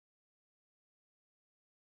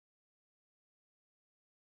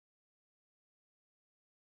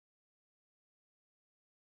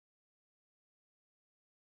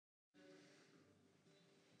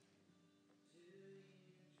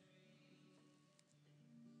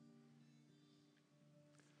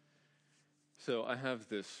So I have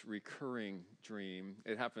this recurring dream.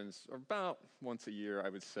 It happens about once a year, I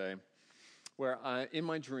would say, where in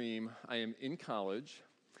my dream, I am in college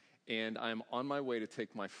and I'm on my way to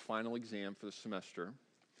take my final exam for the semester,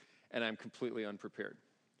 and I'm completely unprepared.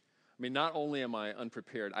 I mean, not only am I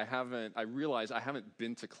unprepared, I realize I haven't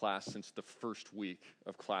been to class since the first week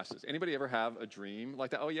of classes. Anybody ever have a dream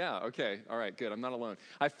like that? Oh yeah, okay, all right, good, I'm not alone.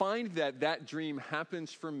 I find that dream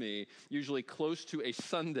happens for me usually close to a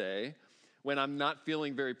Sunday when I'm not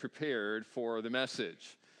feeling very prepared for the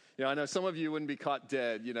message. You know, I know some of you wouldn't be caught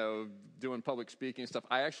dead, doing public speaking and stuff.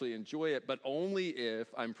 I actually enjoy it, but only if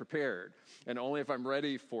I'm prepared and only if I'm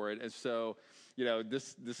ready for it. And so,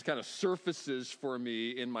 this kind of surfaces for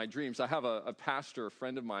me in my dreams. I have a pastor, a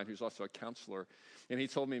friend of mine, who's also a counselor, and he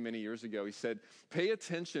told me many years ago, he said, pay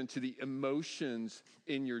attention to the emotions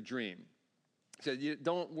in your dream. He said, you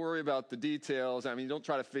don't worry about the details. I mean, don't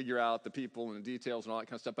try to figure out the people and the details and all that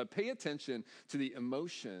kind of stuff, but pay attention to the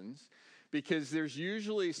emotions, because there's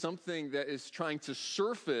usually something that is trying to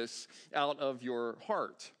surface out of your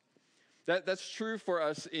heart. That's true for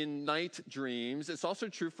us in night dreams. It's also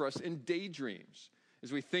true for us in daydreams.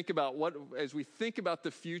 As we think about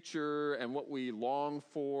the future and what we long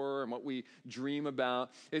for and what we dream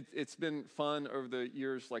about, it's been fun over the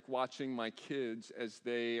years, like watching my kids as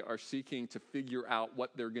they are seeking to figure out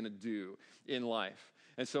what they're going to do in life.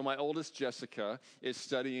 And so my oldest, Jessica, is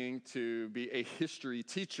studying to be a history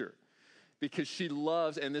teacher, because she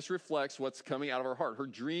loves, and this reflects what's coming out of her heart. Her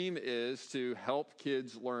dream is to help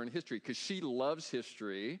kids learn history because she loves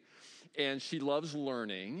history and she loves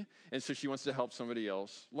learning, and so she wants to help somebody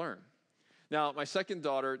else learn. Now, my second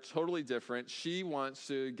daughter, totally different. She wants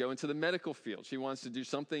to go into the medical field. She wants to do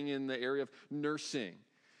something in the area of nursing.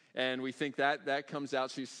 And we think that comes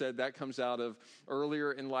out, she said, that comes out of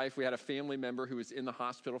earlier in life. We had a family member who was in the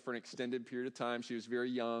hospital for an extended period of time. She was very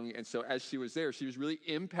young. And so as she was there, she was really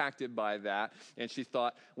impacted by that. And she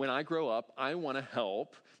thought, when I grow up, I want to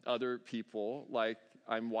help other people like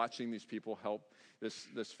I'm watching these people help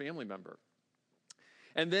this family member.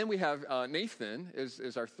 And then we have Nathan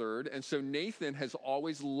is our third. And so Nathan has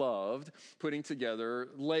always loved putting together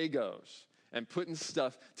Legos and putting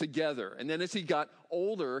stuff together. And then as he got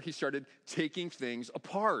older, he started taking things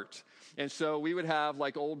apart. And so we would have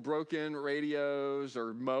like old broken radios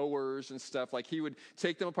or mowers and stuff. Like he would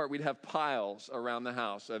take them apart. We'd have piles around the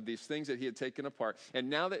house of these things that he had taken apart. And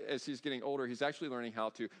now that as he's getting older, he's actually learning how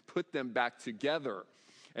to put them back together.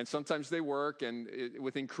 And sometimes they work, and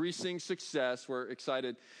with increasing success, we're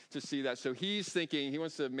excited to see that. So he's thinking he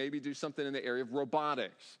wants to maybe do something in the area of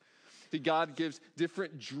robotics. God gives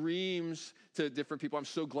different dreams to different people. I'm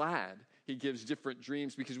so glad he gives different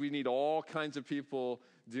dreams, because we need all kinds of people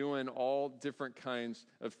doing all different kinds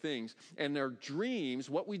of things. And our dreams,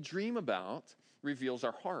 what we dream about, reveals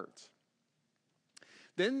our heart.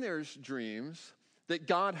 Then there's dreams that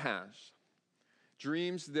God has,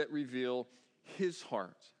 dreams that reveal his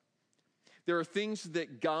heart. There are things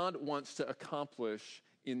that God wants to accomplish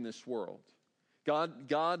in this world.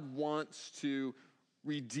 God wants to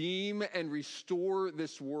redeem and restore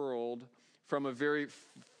this world from a very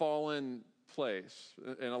fallen place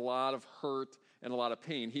and a lot of hurt and a lot of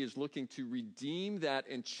pain. He is looking to redeem that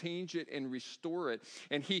and change it and restore it.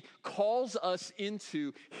 And he calls us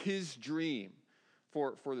into his dream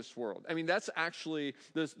for this world. I mean, that's actually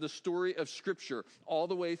the story of Scripture all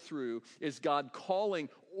the way through, is God calling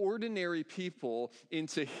ordinary people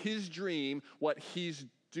into his dream, what he's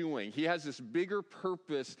doing. He has this bigger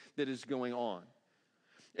purpose that is going on.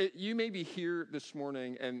 You may be here this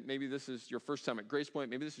morning, and maybe this is your first time at Grace Point.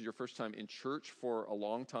 Maybe this is your first time in church for a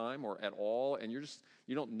long time or at all, and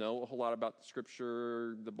you don't know a whole lot about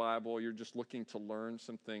Scripture, the Bible. You're just looking to learn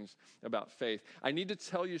some things about faith. I need to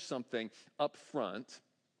tell you something up front,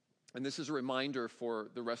 and this is a reminder for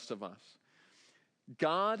the rest of us.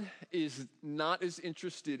 God is not as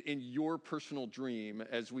interested in your personal dream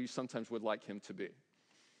as we sometimes would like him to be.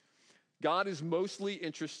 God is mostly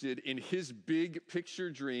interested in his big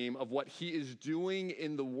picture dream of what he is doing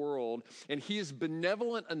in the world, and he is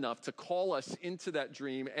benevolent enough to call us into that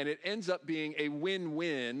dream, and it ends up being a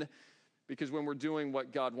win-win, because when we're doing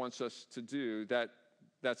what God wants us to do,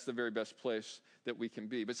 that's the very best place that we can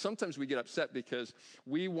be. But sometimes we get upset because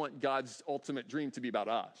we want God's ultimate dream to be about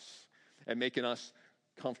us and making us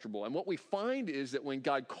comfortable. And what we find is that when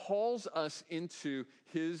God calls us into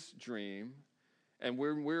his dream, and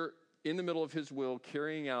we're in the middle of his will,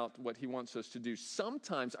 carrying out what he wants us to do,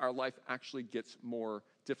 sometimes our life actually gets more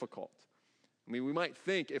difficult. I mean, we might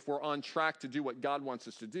think if we're on track to do what God wants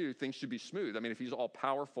us to do, things should be smooth. I mean, if he's all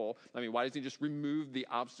powerful, why doesn't he just remove the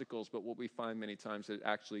obstacles? But what we find many times, it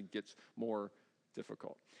actually gets more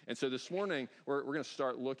difficult. And so this morning, we're going to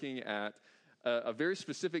start looking at a very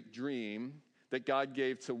specific dream that God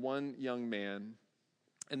gave to one young man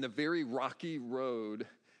and the very rocky road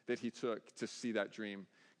that he took to see that dream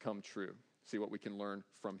come true. See what we can learn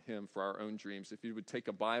from him for our own dreams. If you would take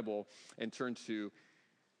a Bible and turn to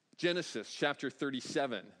Genesis chapter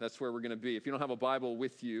 37, that's where we're going to be. If you don't have a Bible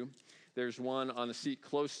with you, there's one on the seat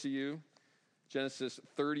close to you. Genesis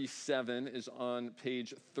 37 is on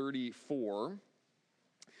page 34.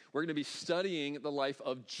 We're going to be studying the life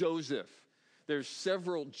of Joseph. There's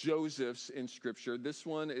several Josephs in Scripture. This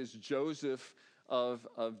one is Joseph of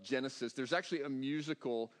Genesis. There's actually a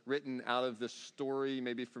musical written out of this story. You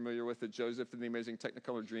may be familiar with it, Joseph and the Amazing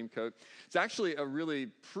Technicolor Dreamcoat. It's actually a really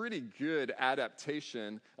pretty good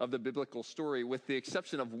adaptation of the biblical story, with the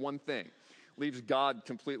exception of one thing. Leaves God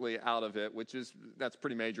completely out of it, that's a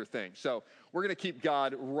pretty major thing. So we're going to keep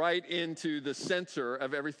God right into the center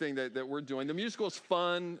of everything that we're doing. The musical is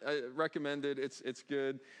fun, recommended, it's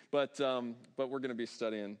good, but we're going to be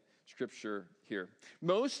studying Scripture here.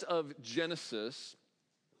 Most of Genesis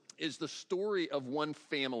is the story of one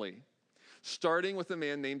family, starting with a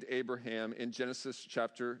man named Abraham in Genesis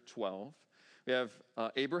chapter 12. We have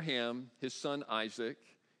Abraham, his son Isaac,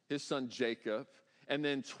 his son Jacob, and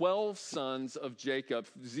then 12 sons of Jacob,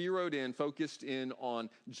 focused in on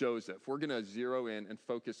Joseph. We're going to zero in and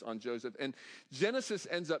focus on Joseph. And Genesis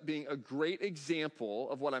ends up being a great example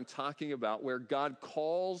of what I'm talking about, where God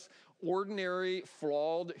calls ordinary,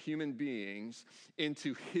 flawed human beings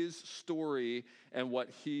into his story and what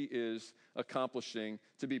he is accomplishing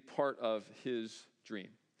to be part of his dream.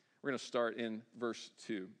 We're going to start in verse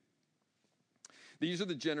 2. These are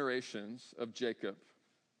the generations of Jacob.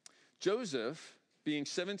 Joseph, being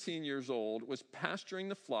 17 years old, was pasturing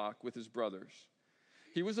the flock with his brothers.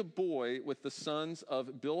 He was a boy with the sons of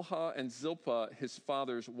Bilhah and Zilpah, his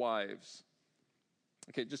father's wives.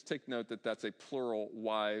 Okay, just take note that that's a plural,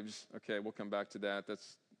 wives. Okay, we'll come back to that.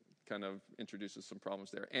 That's kind of introduces some problems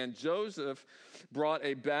there. And Joseph brought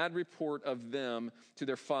a bad report of them to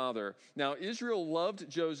their father. Now, Israel loved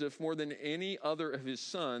Joseph more than any other of his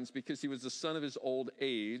sons because he was the son of his old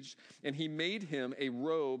age, and he made him a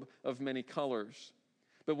robe of many colors.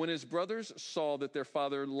 But when his brothers saw that their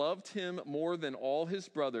father loved him more than all his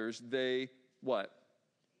brothers, they, what?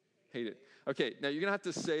 Hated. Okay, now you're going to have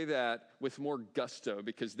to say that with more gusto,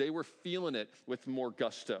 because they were feeling it with more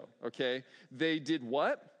gusto, okay? They did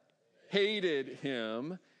what? Hated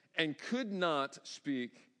him and could not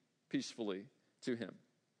speak peacefully to him.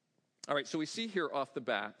 All right, so we see here off the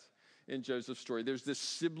bat in Joseph's story, there's this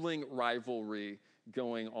sibling rivalry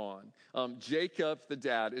going on. Jacob, the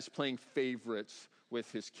dad, is playing favorites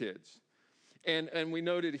with his kids. And we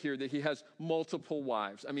noted here that he has multiple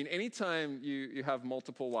wives. I mean, anytime you have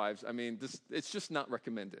multiple wives, I mean, it's just not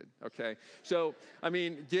recommended, okay? So, I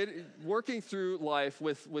mean, working through life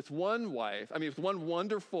with one wife, I mean, with one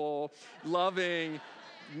wonderful, loving,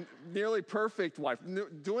 nearly perfect wife,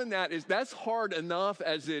 doing that's hard enough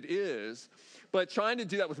as it is. But trying to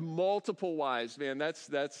do that with multiple wives, man,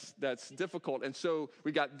 that's difficult. And so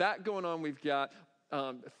we got that going on. We've got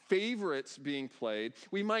favorites being played.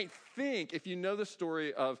 We might think, if you know the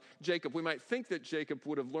story of Jacob, we might think that Jacob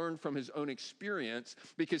would have learned from his own experience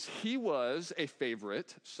because he was a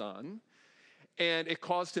favorite son, and it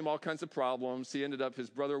caused him all kinds of problems. His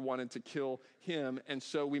brother wanted to kill him, and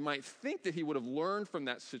so we might think that he would have learned from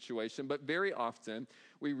that situation, but very often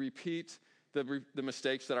we repeat the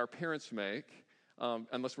mistakes that our parents make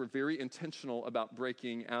unless we're very intentional about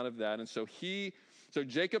breaking out of that. And so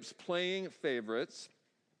Jacob's playing favorites.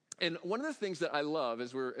 And one of the things that I love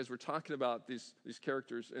as we're talking about these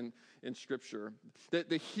characters in Scripture, that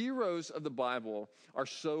the heroes of the Bible are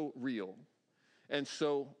so real and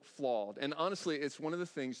so flawed. And honestly, it's one of the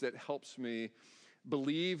things that helps me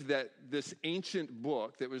believe that this ancient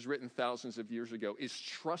book that was written thousands of years ago is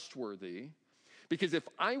trustworthy. Because if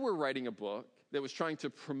I were writing a book that was trying to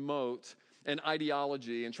promote an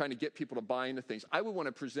ideology and trying to get people to buy into things, I would want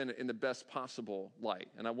to present it in the best possible light.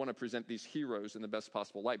 And I want to present these heroes in the best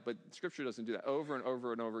possible light. But Scripture doesn't do that. Over and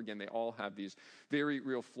over and over again, they all have these very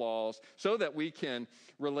real flaws so that we can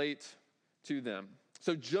relate to them.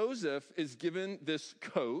 So Joseph is given this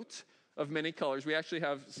coat of many colors. We actually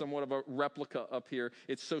have somewhat of a replica up here.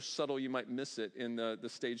 It's so subtle you might miss it in the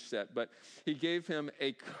stage set. But he gave him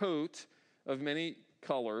a coat of many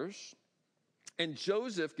colors. And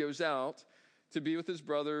Joseph goes out to be with his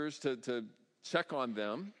brothers, to check on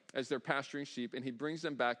them as they're pasturing sheep, and he brings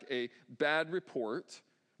them back a bad report,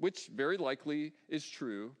 which very likely is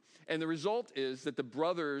true. And the result is that the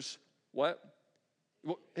brothers, what?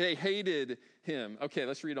 Well, they hated him. Okay,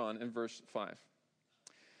 let's read on in verse 5.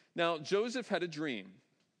 Now, Joseph had a dream.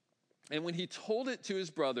 And when he told it to his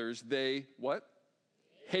brothers, they, what?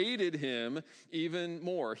 Hated him even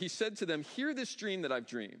more. He said to them, hear this dream that I've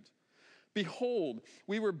dreamed. Behold,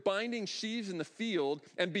 we were binding sheaves in the field,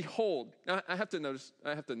 and behold. Now, I have to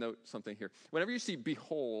note something here. Whenever you see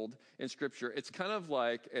behold in Scripture, it's kind of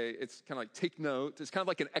like take note. It's kind of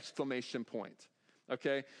like an exclamation point.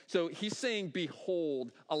 Okay? So he's saying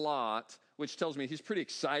behold a lot, which tells me he's pretty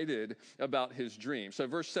excited about his dream. So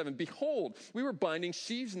verse 7, behold, we were binding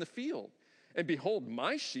sheaves in the field, and behold,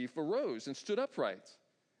 my sheaf arose and stood upright.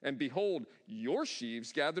 And behold, your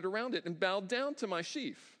sheaves gathered around it and bowed down to my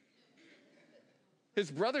sheaf. His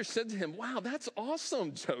brothers said to him, wow, that's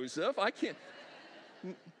awesome, Joseph. I can't.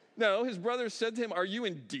 No, his brothers said to him, are you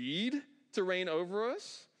indeed to reign over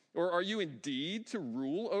us? Or are you indeed to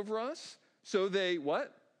rule over us? So they,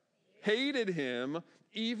 what? Hated him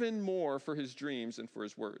even more for his dreams and for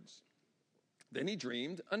his words. Then he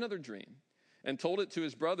dreamed another dream and told it to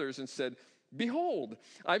his brothers and said, behold,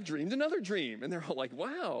 I've dreamed another dream. And they're all like,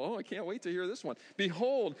 wow, I can't wait to hear this one.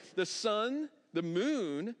 Behold, the sun, the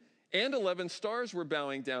moon, and 11 stars were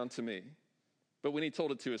bowing down to me. But when he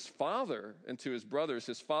told it to his father and to his brothers,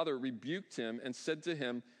 his father rebuked him and said to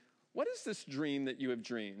him, what is this dream that you have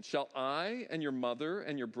dreamed? Shall I and your mother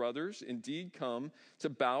and your brothers indeed come to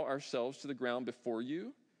bow ourselves to the ground before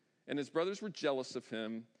you? And his brothers were jealous of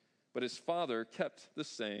him, but his father kept the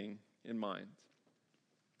saying in mind.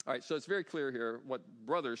 All right, so it's very clear here what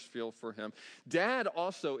brothers feel for him. Dad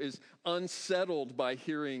also is unsettled by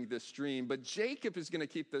hearing this dream, but Jacob is going to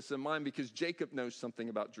keep this in mind because Jacob knows something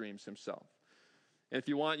about dreams himself. And if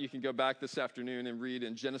you want, you can go back this afternoon and read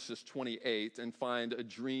in Genesis 28 and find a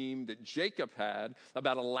dream that Jacob had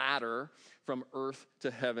about a ladder from earth to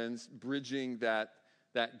heavens, bridging that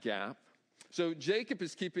gap. So Jacob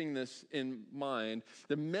is keeping this in mind.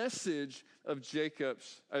 The message of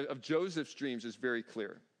Joseph's dreams is very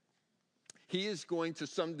clear. He is going to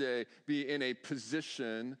someday be in a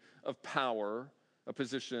position of power, a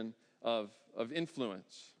position of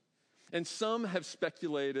influence. And some have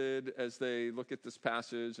speculated as they look at this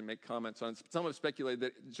passage and make comments on it, some have speculated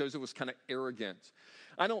that Joseph was kind of arrogant.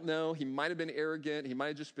 I don't know. He might have been arrogant. He might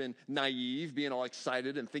have just been naive, being all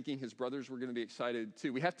excited and thinking his brothers were going to be excited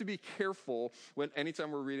too. We have to be careful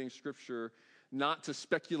anytime we're reading Scripture not to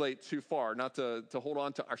speculate too far, not to hold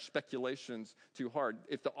on to our speculations too hard.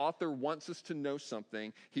 If the author wants us to know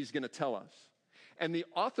something, he's going to tell us. And the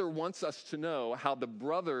author wants us to know how the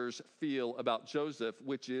brothers feel about Joseph,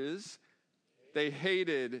 which is they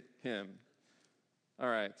hated him. All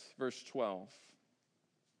right, verse 12.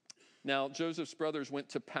 Now Joseph's brothers went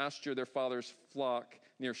to pasture their father's flock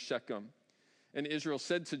near Shechem. And Israel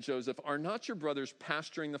said to Joseph, are not your brothers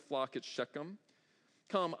pasturing the flock at Shechem?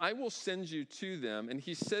 Come, I will send you to them. And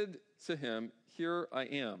he said to him, here I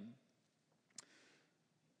am.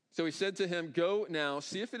 So he said to him, go now,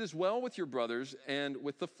 see if it is well with your brothers and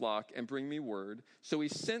with the flock, and bring me word. So he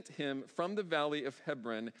sent him from the valley of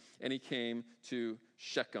Hebron, and he came to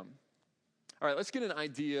Shechem. All right, let's get an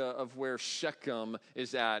idea of where Shechem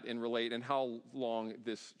is at and relate and how long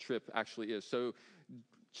this trip actually is. So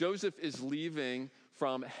Joseph is leaving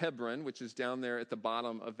from Hebron, which is down there at the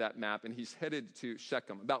bottom of that map, and he's headed to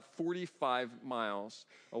Shechem, about 45 miles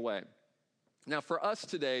away. Now, for us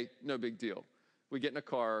today, no big deal. We get in a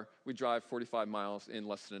car, we drive 45 miles in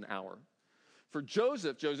less than an hour. For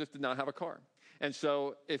Joseph did not have a car. And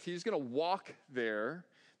so if he's going to walk there,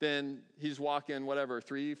 then he's walking,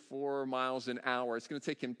 3-4 miles an hour. It's going to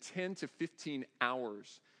take him 10 to 15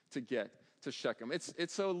 hours to get to Shechem.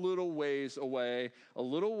 It's a little ways away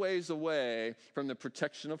from the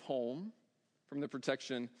protection of home, from the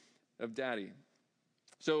protection of daddy.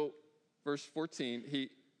 So verse 14, he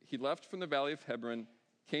left from the valley of Hebron,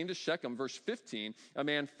 came to Shechem. Verse 15, a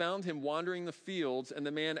man found him wandering the fields, and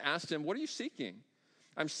the man asked him, what are you seeking?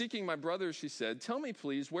 I'm seeking my brothers, he said. Tell me,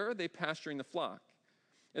 please, where are they pasturing the flock?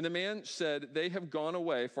 And the man said, they have gone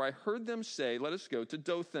away, for I heard them say, let us go to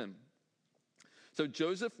Dothan. So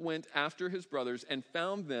Joseph went after his brothers and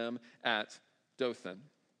found them at Dothan.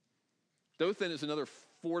 Dothan is another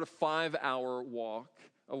 4 to 5 hour walk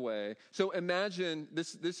away. So imagine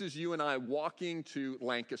this is you and I walking to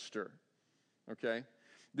Lancaster, okay?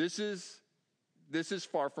 This is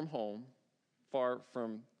far from home, far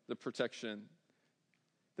from the protection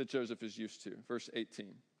that Joseph is used to. Verse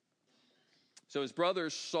 18. So his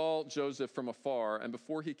brothers saw Joseph from afar, and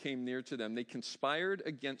before he came near to them, they conspired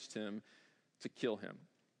against him to kill him.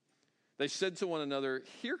 They said to one another,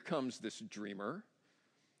 here comes this dreamer.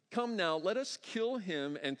 Come now, let us kill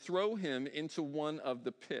him and throw him into one of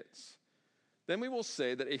the pits. Then we will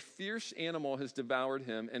say that a fierce animal has devoured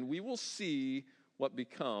him, and we will see what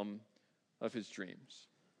become of his dreams.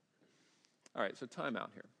 All right, so time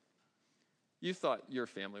out here. You thought your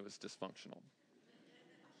family was dysfunctional.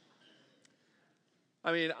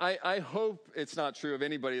 I mean, I hope it's not true of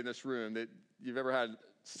anybody in this room that you've ever had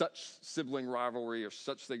such sibling rivalry or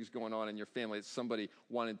such things going on in your family that somebody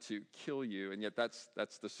wanted to kill you, and yet that's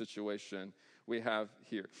the situation we have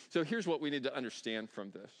here. So here's what we need to understand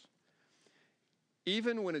from this.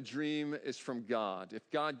 Even when a dream is from God,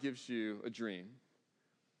 if God gives you a dream,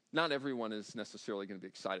 not everyone is necessarily going to be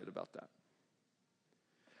excited about that.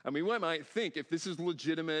 I mean, one might think if this is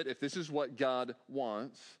legitimate, if this is what God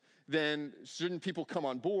wants, then shouldn't people come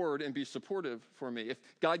on board and be supportive for me? If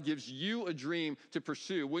God gives you a dream to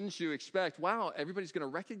pursue, wouldn't you expect, wow, everybody's going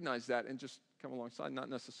to recognize that and just come alongside? Not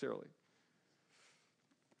necessarily.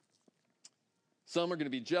 Some are going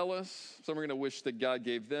to be jealous. Some are going to wish that God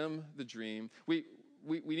gave them the dream. We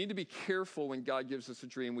need to be careful when God gives us a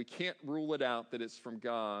dream. We can't rule it out that it's from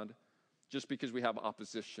God just because we have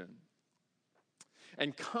opposition.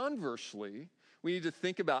 And conversely, we need to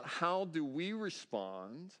think about how do we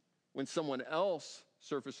respond when someone else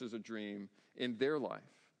surfaces a dream in their life,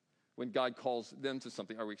 when God calls them to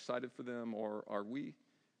something. Are we excited for them or are we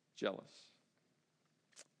jealous?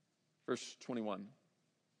 Verse 21.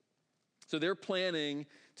 So they're planning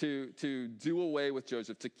to do away with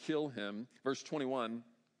Joseph, to kill him. Verse 21.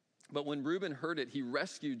 But when Reuben heard it, he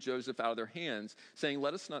rescued Joseph out of their hands, saying,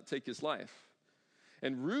 "Let us not take his life."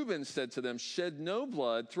 And Reuben said to them, "Shed no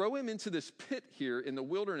blood, throw him into this pit here in the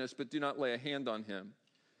wilderness, but do not lay a hand on him."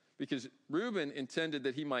 Because Reuben intended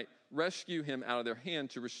that he might rescue him out of their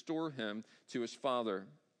hand to restore him to his father.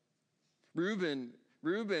 Reuben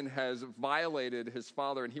has violated his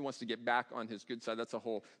father, and he wants to get back on his good side. That's a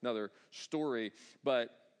whole another story.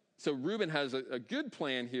 But so Reuben has a good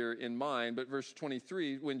plan here in mind. But verse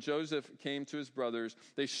 23, when Joseph came to his brothers,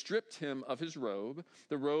 they stripped him of his robe,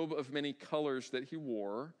 the robe of many colors that he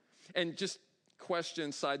wore. And just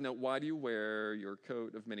question, side note, why do you wear your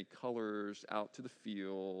coat of many colors out to the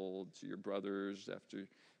field to your brothers after,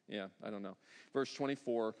 I don't know. Verse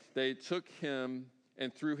 24, they took him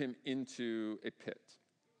and threw him into a pit.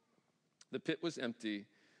 The pit was empty.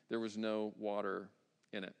 There was no water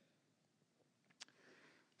in it.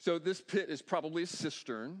 So this pit is probably a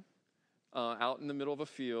cistern out in the middle of a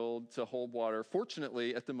field to hold water.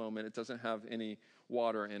 Fortunately, at the moment, it doesn't have any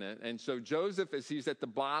water in it. And so Joseph, as he's at the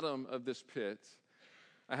bottom of this pit,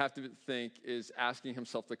 I have to think, is asking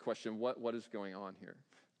himself the question, what is going on here?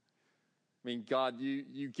 I mean, God,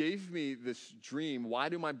 you gave me this dream. Why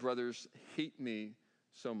do my brothers hate me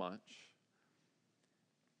so much?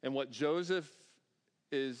 And what Joseph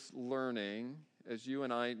is learning, as you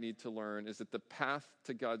and I need to learn, is that the path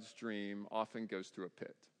to God's dream often goes through a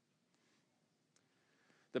pit.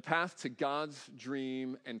 The path to God's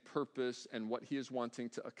dream and purpose and what he is wanting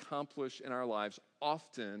to accomplish in our lives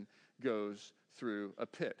often goes through a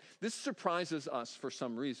pit. This surprises us for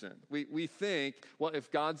some reason. We think, well, if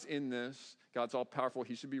God's in this, God's all powerful,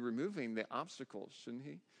 he should be removing the obstacles, shouldn't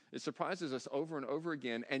he? It surprises us over and over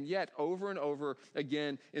again, and yet over and over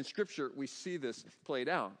again in Scripture, we see this played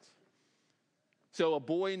out. So a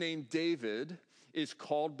boy named David is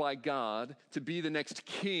called by God to be the next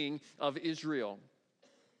king of Israel.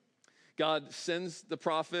 God sends the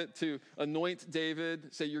prophet to anoint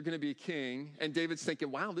David, say, you're going to be a king. And David's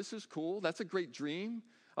thinking, wow, this is cool. That's a great dream.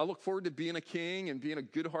 I look forward to being a king and being a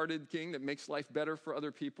good-hearted king that makes life better for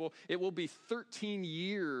other people. It will be 13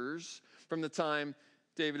 years from the time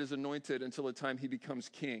David is anointed until the time he becomes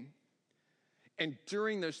king. And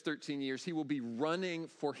during those 13 years, he will be running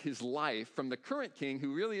for his life from the current king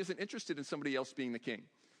who really isn't interested in somebody else being the king.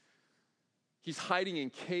 He's hiding in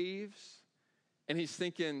caves, and he's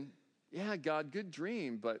thinking, yeah, God, good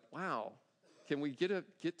dream, but wow, can we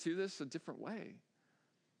get to this a different way?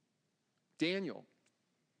 Daniel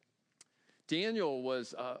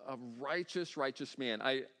was a righteous man.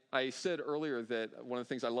 I said earlier that one of the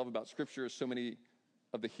things I love about Scripture is so many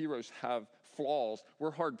of the heroes have flaws.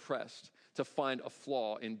 We're hard-pressed to find a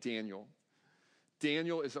flaw in Daniel.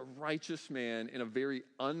 Daniel is a righteous man in a very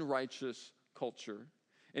unrighteous culture.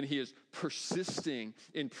 And he is persisting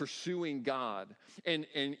in pursuing God. And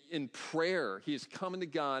in prayer, he is coming to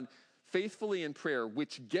God faithfully in prayer,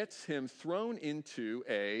 which gets him thrown into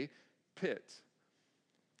a pit.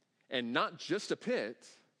 And not just a pit.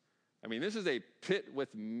 I mean, this is a pit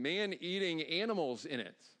with man-eating animals in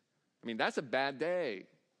it. I mean, that's a bad day.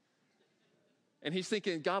 And he's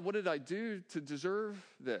thinking, God, what did I do to deserve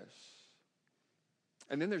this?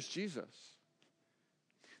 And then there's Jesus.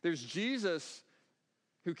 There's Jesus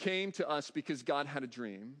who came to us because God had a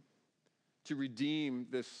dream to redeem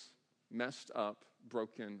this messed up,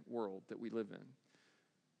 broken world that we live in.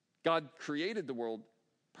 God created the world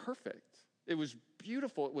perfect. It was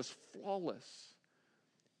beautiful. It was flawless.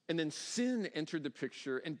 And then sin entered the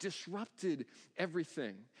picture and disrupted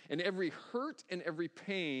everything. And every hurt and every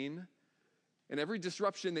pain and every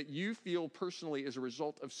disruption that you feel personally is a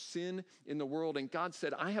result of sin in the world. And God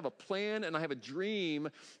said, I have a plan and I have a dream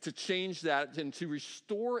to change that and to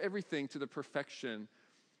restore everything to the perfection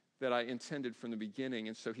that I intended from the beginning.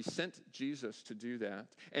 And so he sent Jesus to do that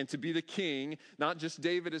and to be the king, not just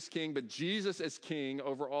David as king, but Jesus as king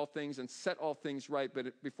over all things and set all things right.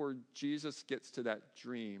 But before Jesus gets to that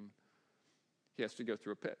dream, he has to go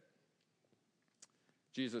through a pit.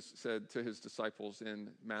 Jesus said to his disciples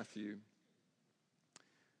in Matthew,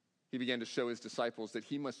 he began to show his disciples that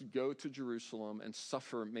he must go to Jerusalem and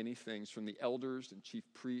suffer many things from the elders and chief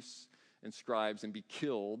priests and scribes and be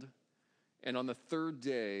killed, and on the third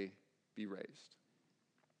day be raised.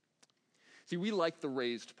 See, we like the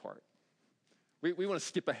raised part. We want to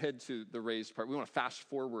skip ahead to the raised part. We want to fast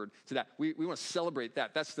forward to that. We want to celebrate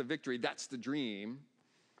that. That's the victory. That's the dream.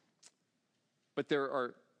 But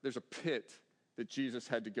there's a pit that Jesus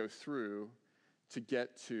had to go through to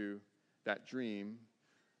get to that dream,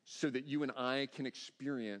 so that you and I can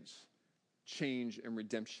experience change and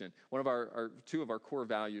redemption. One of two of our core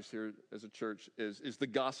values here as a church is the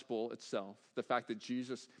gospel itself, the fact that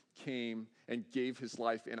Jesus came and gave his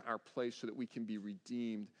life in our place so that we can be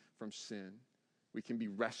redeemed from sin. We can be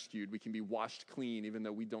rescued. We can be washed clean even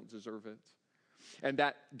though we don't deserve it. And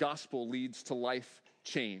that gospel leads to life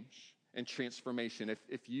change and transformation.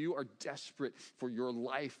 If you are desperate for your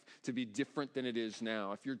life to be different than it is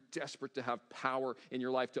now, if you're desperate to have power in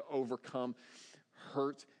your life to overcome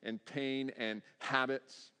hurt and pain and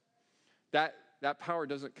habits, that power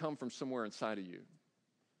doesn't come from somewhere inside of you.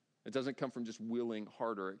 It doesn't come from just willing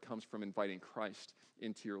harder. It comes from inviting Christ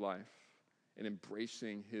into your life and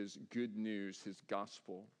embracing his good news, his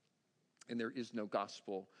gospel. And there is no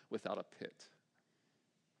gospel without a pit.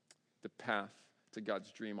 The path to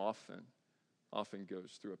God's dream often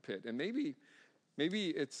goes through a pit. And maybe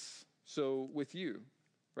it's so with you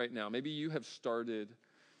right now. Maybe you have started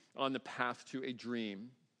on the path to a dream,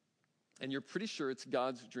 and you're pretty sure it's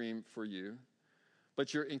God's dream for you,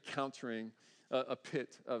 but you're encountering a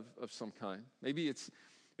pit of some kind. Maybe it's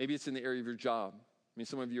in the area of your job. I mean,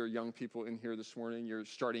 some of you are young people in here this morning. You're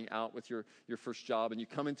starting out with your first job, and you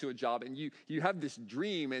come into a job, and you have this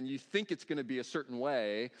dream, and you think it's going to be a certain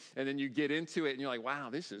way, and then you get into it, and you're like, wow,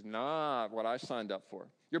 this is not what I signed up for.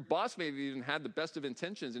 Your boss may have even had the best of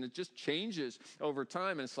intentions, and it just changes over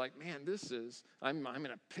time, and it's like, man, I'm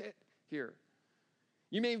in a pit here.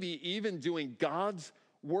 You may be even doing God's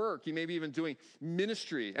work. You may be even doing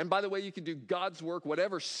ministry. And by the way, you can do God's work,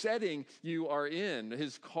 whatever setting you are in,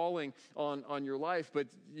 his calling on your life. But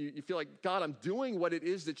you feel like, God, I'm doing what it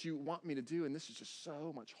is that you want me to do. And this is just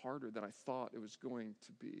so much harder than I thought it was going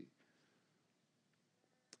to be.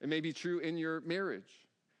 It may be true in your marriage.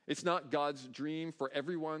 It's not God's dream for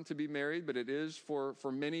everyone to be married, but it is for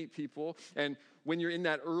many people. And when you're in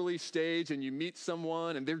that early stage and you meet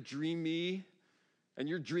someone and they're dreamy, and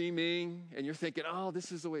you're dreaming, and you're thinking, oh,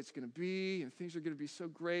 this is the way it's going to be, and things are going to be so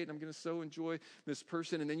great, and I'm going to so enjoy this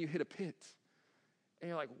person, and then you hit a pit. And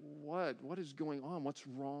you're like, what is going on? What's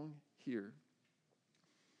wrong here?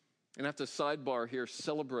 And I have to sidebar here,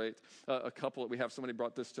 celebrate a couple. We have somebody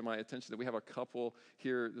brought this to my attention, that we have a couple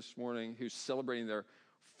here this morning who's celebrating their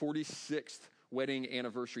 46th wedding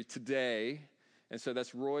anniversary today. And so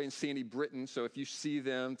that's Roy and Sandy Britton. So if you see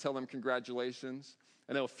them, tell them congratulations.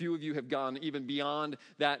 I know a few of you have gone even beyond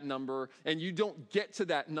that number, and you don't get to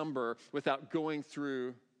that number without going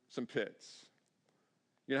through some pits.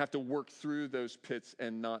 You're going to have to work through those pits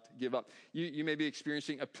and not give up. You may be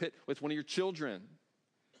experiencing a pit with one of your children.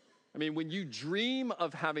 I mean, when you dream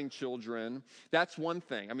of having children, that's one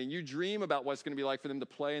thing. I mean, you dream about what it's going to be like for them to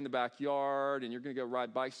play in the backyard, and you're going to go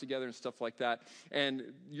ride bikes together and stuff like that. And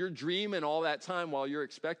you're dreaming all that time while you're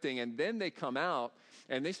expecting, and then they come out,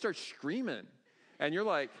 and they start screaming. And you're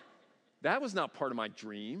like, that was not part of my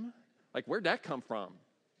dream. Like, where'd that come from?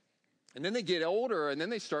 And then they get older, and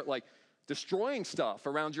then they start, like, destroying stuff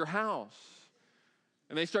around your house.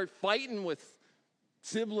 And they start fighting with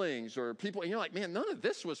siblings or people. And you're like, man, none of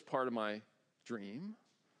this was part of my dream.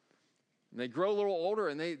 And they grow a little older,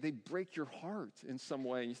 and they break your heart in some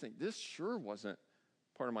way. And you think, this sure wasn't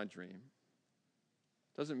part of my dream.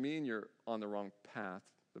 Doesn't mean you're on the wrong path.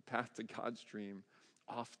 The path to God's dream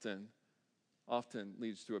often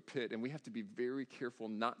leads to a pit, and we have to be very careful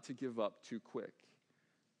not to give up too quick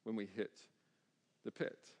when we hit the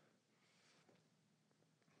pit.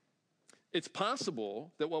 It's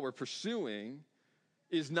possible that what we're pursuing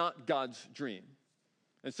is not God's dream.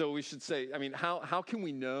 And so we should say, I mean, how can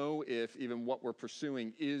we know if even what we're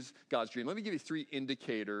pursuing is God's dream? Let me give you 3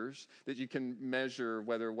 indicators that you can measure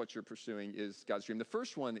whether what you're pursuing is God's dream. The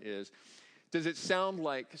first one is, does it sound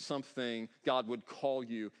like something God would call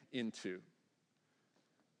you into?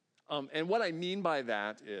 And what I mean by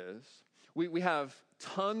that is, we have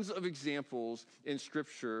tons of examples in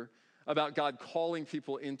Scripture about God calling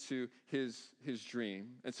people into his dream.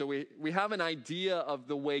 And so we have an idea of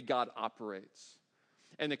the way God operates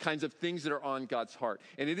and the kinds of things that are on God's heart.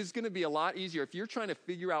 And it is going to be a lot easier if you're trying to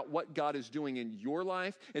figure out what God is doing in your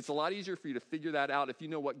life. It's a lot easier for you to figure that out if you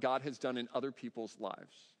know what God has done in other people's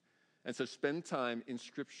lives. And so spend time in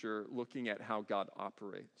Scripture looking at how God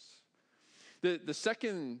operates. The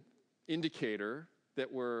second indicator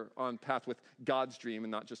that we're on path with God's dream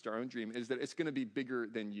and not just our own dream is that it's going to be bigger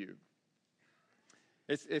than you.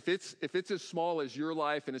 If it's as small as your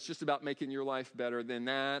life and it's just about making your life better, then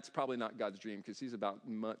that's probably not God's dream, because he's about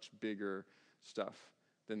much bigger stuff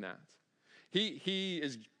than that. He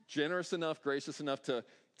is generous enough, gracious enough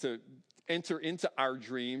to enter into our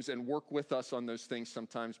dreams and work with us on those things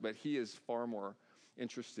sometimes, but he is far more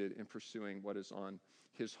interested in pursuing what is on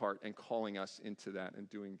his heart and calling us into that and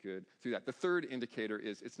doing good through that. The third indicator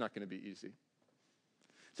is it's not going to be easy.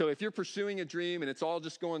 So if you're pursuing a dream and it's all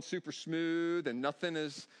just going super smooth and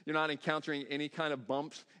you're not encountering any kind of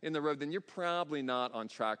bumps in the road, then you're probably not on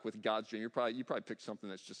track with God's dream. You probably picked something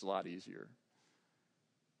that's just a lot easier.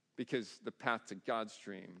 Because the path to God's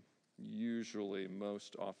dream usually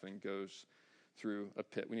most often goes through a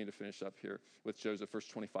pit. We need to finish up here with Joseph, verse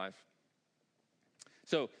 25.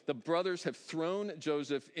 So the brothers have thrown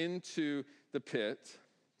Joseph into the pit,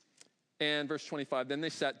 and verse 25, then they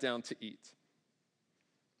sat down to eat.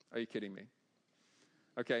 Are you kidding me?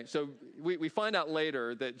 Okay, so we find out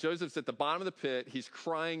later that Joseph's at the bottom of the pit. He's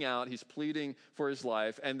crying out. He's pleading for his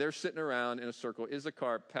life, and they're sitting around in a circle.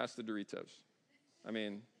 Issachar, pass the Doritos. I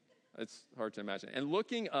mean, it's hard to imagine. And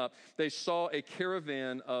looking up, they saw a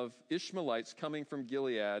caravan of Ishmaelites coming from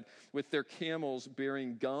Gilead with their camels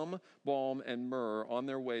bearing gum, balm, and myrrh on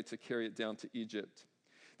their way to carry it down to Egypt.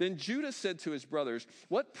 Then Judah said to his brothers,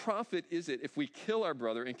 "What profit is it if we kill our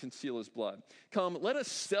brother and conceal his blood? Come, let us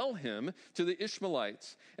sell him to the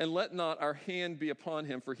Ishmaelites, and let not our hand be upon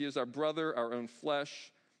him, for he is our brother, our own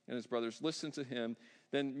flesh." And his brothers listened to him.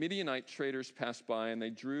 Then Midianite traders passed by, and they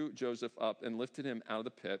drew Joseph up and lifted him out of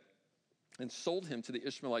the pit and sold him to the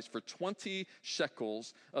Ishmaelites for 20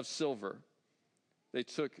 shekels of silver. They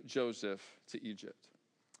took Joseph to Egypt.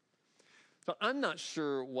 So I'm not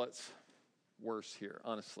sure what's worse here,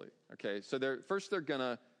 honestly. Okay, so they're going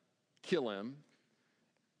to kill him,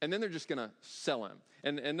 and then they're just going to sell him.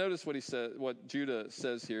 And notice what he said, what Judah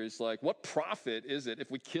says here. He's like, what profit is it if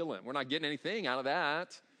we kill him? We're not getting anything out of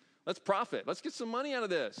that. Let's profit. Let's get some money out of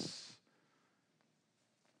this.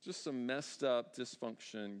 Just some messed up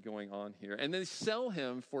dysfunction going on here. And they sell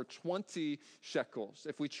him for 20 shekels.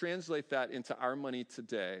 If we translate that into our money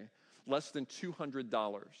today, less than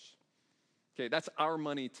 $200. Okay, that's our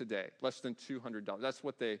money today, less than $200. That's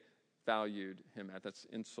what they valued him at. That's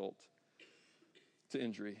insult to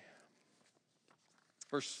injury.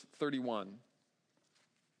 Verse 31.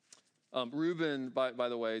 Reuben, by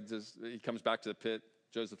the way, he comes back to the pit.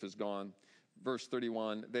 Joseph is gone. Verse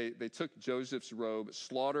 31, they took Joseph's robe,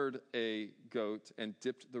 slaughtered a goat, and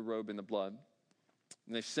dipped the robe in the blood.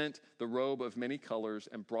 And they sent the robe of many colors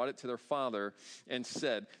and brought it to their father and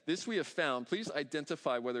said, "This we have found. Please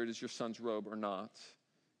identify whether it is your son's robe or not."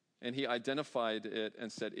 And he identified it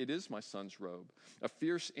and said, "It is my son's robe. A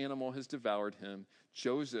fierce animal has devoured him.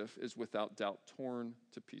 Joseph is without doubt torn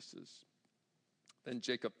to pieces." Then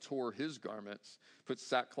Jacob tore his garments, put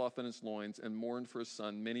sackcloth on his loins, and mourned for his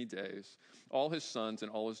son many days. All his sons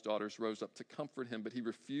and all his daughters rose up to comfort him, but he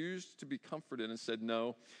refused to be comforted and said,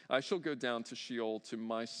 "No, I shall go down to Sheol to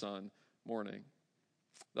my son mourning."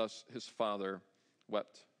 Thus his father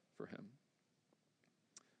wept for him.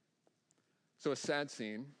 So a sad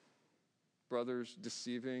scene. Brothers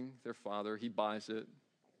deceiving their father. He buys it.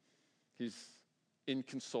 He's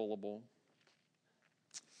inconsolable.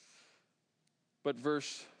 But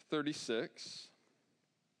verse 36,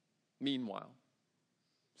 meanwhile.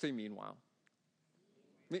 Say meanwhile.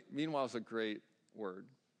 Meanwhile is a great word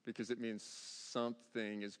because it means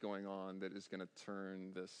something is going on that is going to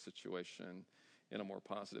turn this situation in a more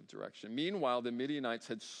positive direction. Meanwhile, the Midianites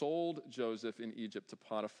had sold Joseph in Egypt to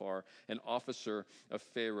Potiphar, an officer of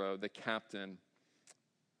Pharaoh, the captain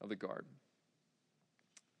of the guard.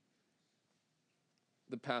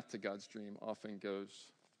 The path to God's dream often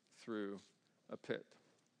goes through a pit.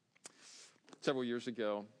 Several years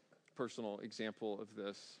ago, personal example of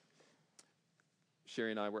this.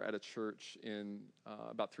 Sherry and I were at a church in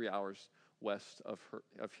about 3 hours west of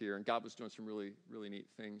here, and God was doing some really, really neat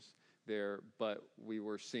things there, but we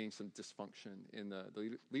were seeing some dysfunction in the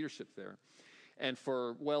leadership there. And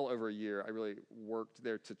for well over a year, I really worked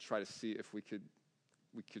there to try to see if we could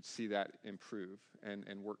see that improve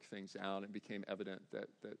and work things out. It became evident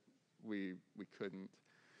that we couldn't,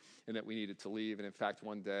 and that we needed to leave. And in fact,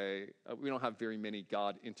 one day, we don't have very many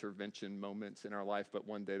God intervention moments in our life, but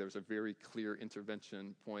one day there was a very clear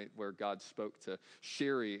intervention point where God spoke to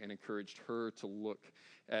Sherry and encouraged her to look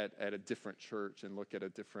at a different church and look at a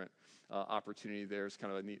different opportunity there. It's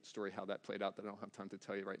kind of a neat story how that played out that I don't have time to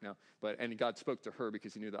tell you right now. And God spoke to her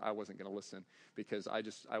because he knew that I wasn't going to listen, because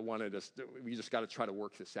I wanted us, we just got to try to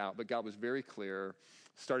work this out. But God was very clear,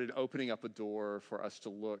 started opening up a door for us to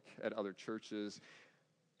look at other churches.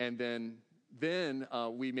 And then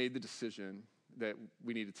we made the decision that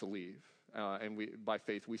we needed to leave. And by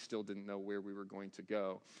faith, we still didn't know where we were going to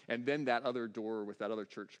go. And then that other door with that other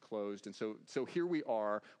church closed. And so here we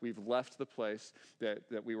are. We've left the place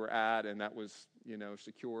that we were at, and that was,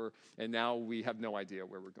 secure. And now we have no idea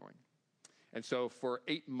where we're going. And so for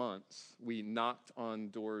 8 months, we knocked on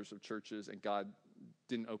doors of churches, and God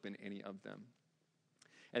didn't open any of them.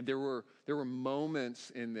 And there were moments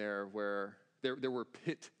in there where there were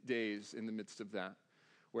pit days in the midst of that,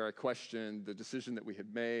 where I questioned the decision that we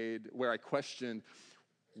had made, where I questioned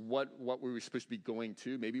what we were supposed to be going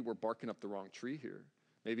to. Maybe we're barking up the wrong tree here.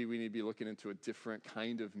 Maybe we need to be looking into a different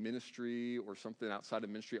kind of ministry or something outside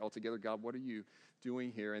of ministry altogether. God, what are you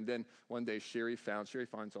doing here? And then one day Sherry finds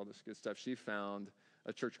all this good stuff. She found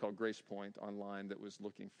a church called Grace Point online that was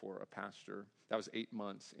looking for a pastor. That was 8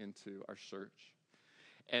 months into our search.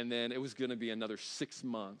 And then it was going to be another 6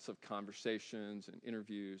 months of conversations and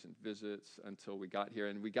interviews and visits until we got here.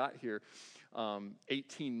 And we got here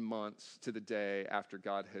 18 months to the day after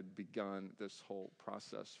God had begun this whole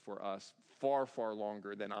process for us, far, far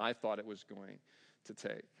longer than I thought it was going to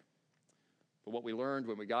take. But what we learned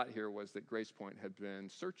when we got here was that Grace Point had been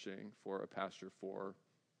searching for a pastor for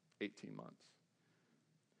 18 months.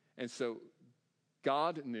 And so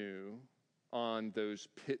God knew on those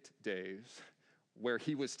pit days where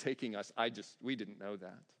he was taking us. We didn't know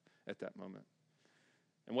that at that moment.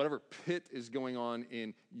 And whatever pit is going on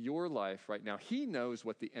in your life right now, he knows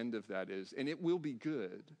what the end of that is, and it will be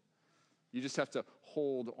good. You just have to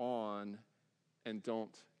hold on and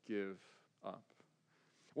don't give up.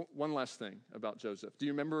 One last thing about Joseph. Do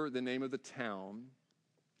you remember the name of the town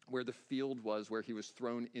where the field was, where he was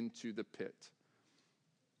thrown into the pit?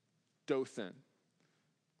 Dothan.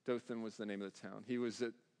 Dothan was the name of the town. He was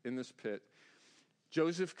in this pit.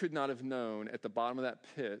 Joseph could not have known at the bottom of that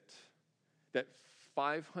pit that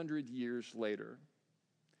 500 years later,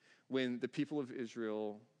 when the people of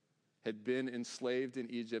Israel had been enslaved in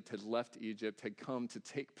Egypt, had left Egypt, had come to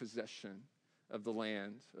take possession of the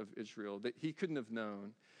land of Israel, that he couldn't have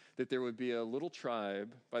known that there would be a little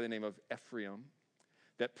tribe by the name of Ephraim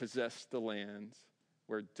that possessed the land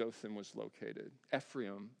where Dothan was located.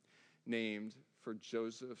 Ephraim, named for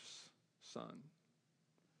Joseph's son.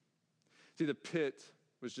 See, the pit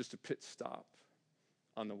was just a pit stop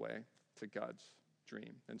on the way to God's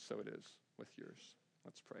dream, and so it is with yours.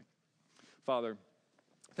 Let's pray. Father,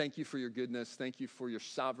 thank you for your goodness. Thank you for your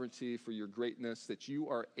sovereignty, for your greatness, that you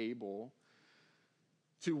are able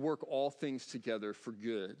to work all things together for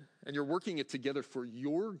good. And you're working it together for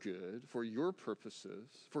your good, for your purposes,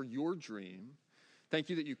 for your dream. Thank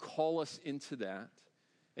you that you call us into that.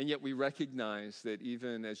 And yet we recognize that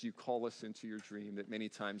even as you call us into your dream, that many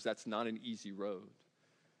times that's not an easy road.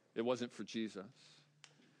 It wasn't for Jesus.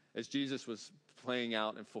 As Jesus was playing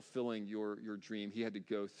out and fulfilling your dream, he had to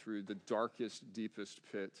go through the darkest, deepest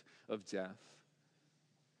pit of death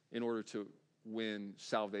in order to win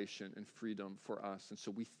salvation and freedom for us. And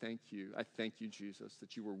so we thank you. I thank you, Jesus,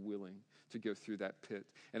 that you were willing to go through that pit.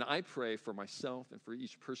 And I pray for myself and for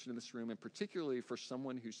each person in this room, and particularly for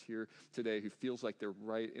someone who's here today who feels like they're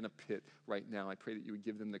right in a pit right now. I pray that you would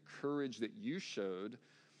give them the courage that you showed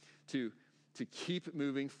to keep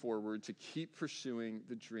moving forward, to keep pursuing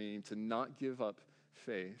the dream, to not give up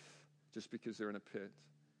faith just because they're in a pit,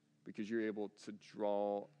 because you're able to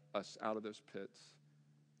draw us out of those pits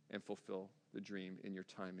and fulfill the dream in your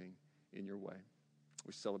timing, in your way.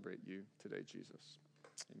 We celebrate you today, Jesus.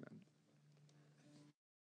 Amen.